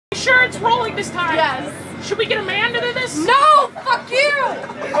it's rolling this time. Yes. Should we get a man to do this? No! Fuck you!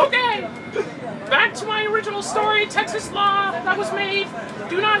 Okay. Back to my original story. Texas law that was made.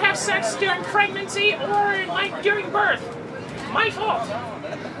 Do not have sex during pregnancy or like during birth. My fault.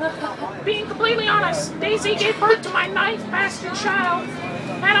 Being completely honest, Daisy gave birth to my 9th bastard child.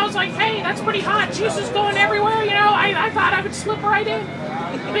 And I was like, hey, that's pretty hot. Juices going everywhere, you know. I thought I would slip right in.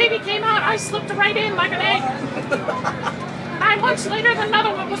 The baby came out, I slipped right in like an egg. 9 months later,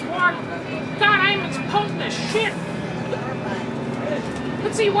 another one was born. God, I am potent as shit.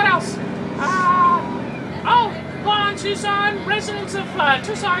 Let's see, what else? Law in Tucson. Residents of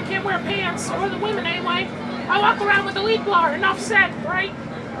Tucson can't wear pants, or the women anyway. I walk around with a leaf blower, enough said, right?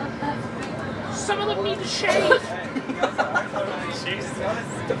 Some of them need to shave.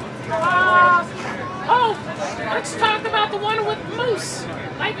 Let's talk about the one with moose.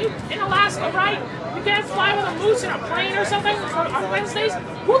 Like you in Alaska, right? You can't fly with a moose in a plane or something on Wednesdays?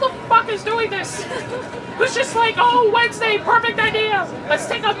 Who the fuck is doing this? Who's just like, oh, Wednesday, perfect idea. Let's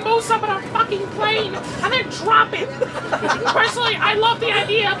take a moose up in a fucking plane and then drop it. Personally, I love the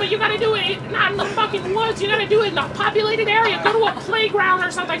idea, but you gotta do it not in the fucking woods. You gotta do it in a populated area. Go to a playground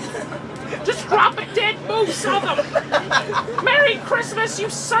or something. Just drop a dead moose on them. Merry Christmas, you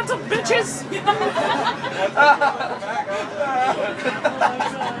sons of bitches!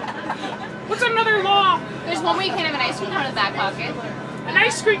 What's another law? There's one where you can't have an ice cream cone in the back pocket. An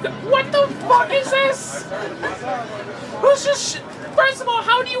ice cream cone? What the fuck is this? Who's just... First of all,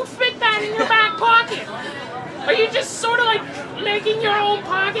 how do you fit that in your back pocket? Are you just sort of like making your own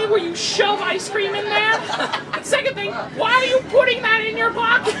pocket where you shove ice cream in there? And second thing, why are you putting that in your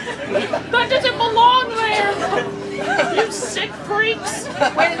pocket? That doesn't belong there! You sick freaks!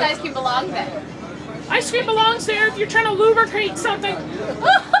 Where does ice cream belong then? Ice cream belongs there if you're trying to lubricate something.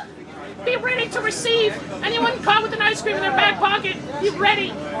 Be ready to receive. Anyone caught with an ice cream in their back pocket, be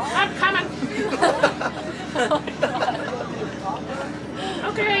ready. I'm coming.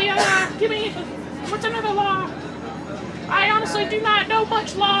 Okay, give me... What's another law? I honestly do not know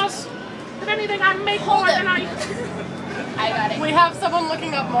much laws. If anything, I make more than I got it. We have someone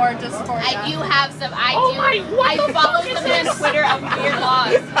looking up more just for I do have some. I fuck follow is someone on this? Twitter of weird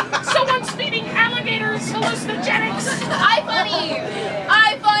laws. Someone's feeding alligators hallucinogenics. I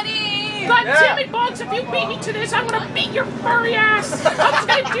funny! God damn it, Bugs, if you beat me to this, I'm gonna beat your furry ass. I was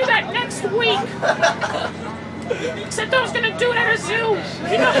gonna do that next week. Except I was gonna do it at a zoo.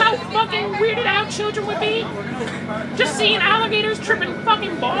 You know how fucking weirded out children would be? Just seeing alligators tripping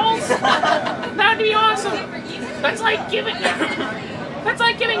fucking balls? That'd be awesome. That's like giving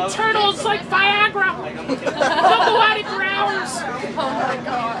turtles like Viagra. They'll go at it for hours. Oh my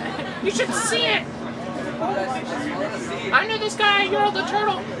god. You should see it. I know this guy, Earl the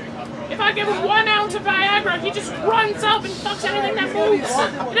Turtle. If I give him 1 ounce of Viagra, he just runs up and fucks anything that moves.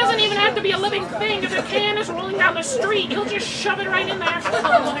 It doesn't even have to be a living thing. If a can is rolling down the street, he'll just shove it right in there.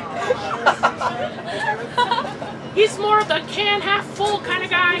 He's more of the can half full kind of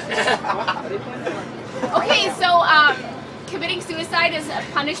guy. Okay, so committing suicide is a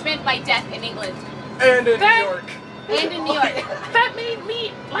punishment by death in England. And in New York. And in New York. That made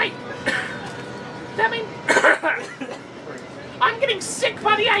me, like... That made... I'm getting sick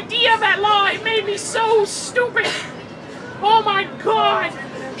by the idea of that law. It made me so stupid. Oh my god.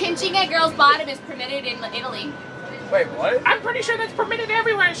 Pinching a girl's bottom is permitted in Italy. Wait, what? I'm pretty sure that's permitted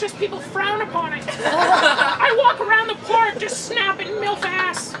everywhere. It's just people frown upon it. I walk around the park just snapping MILF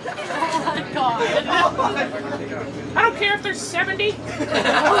ass. Oh my god. I don't care if they're 70.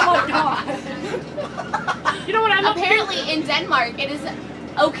 Oh my god. You know what I love? Apparently in Denmark it is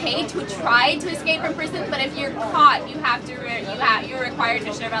okay to try to escape from prison, but if you're caught, you're required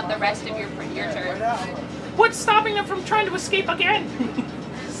to serve out the rest of your term. What's stopping them from trying to escape again?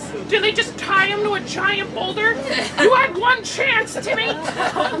 Do they just tie him to a giant boulder? You had one chance, Timmy!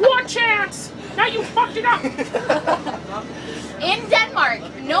 One chance! Now you fucked it up! In Denmark,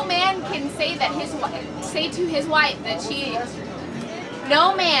 no man can say to his wife that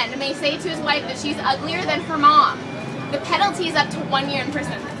she's uglier than her mom. The penalty is up to 1 year in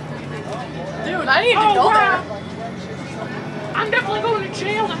prison. Dude, I need to go there. I'm definitely going to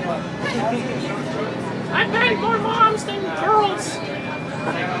jail now. I banged more moms than girls.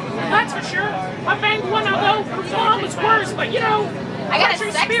 That's for sure. I banged one, although her mom was worse, but you know. I got a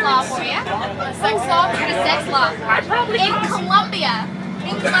sex law for you. A sex law. I probably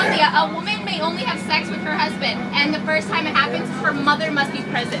In Colombia, a woman may only have sex with her husband, and the first time it happens, her mother must be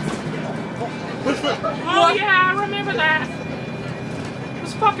present. Oh yeah, I remember that. It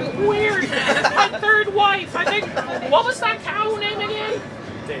was fucking weird. My third wife, I think. What was that cow name again?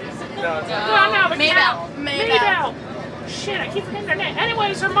 No, No, the Maybell. cow. Maybell. Shit, I keep forgetting her name.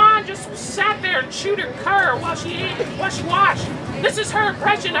 Anyways, her mom just would shoot her cur while she ate, while she watched. This is her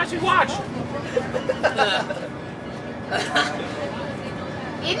impression as we watch.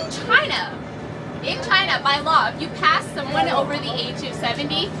 In China, by law, if you pass someone over the age of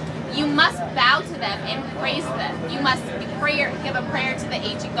 70, you must bow to them and praise them. You must give a prayer to the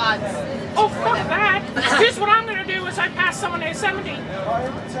ancient gods. Oh, fuck that. Here's what I'm gonna do is I pass someone at 70.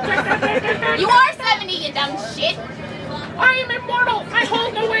 You are 70, you dumb shit. I am immortal. I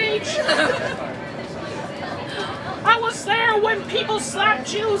hold no age. I was there when people slapped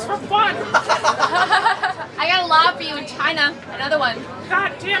Jews for fun. I got a law for you in China. Another one.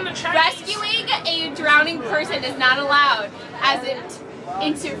 God damn the Chinese. Rescuing a drowning person is not allowed, as it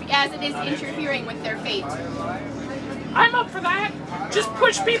is interfering with their fate. I'm up for that. Just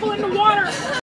push people into water.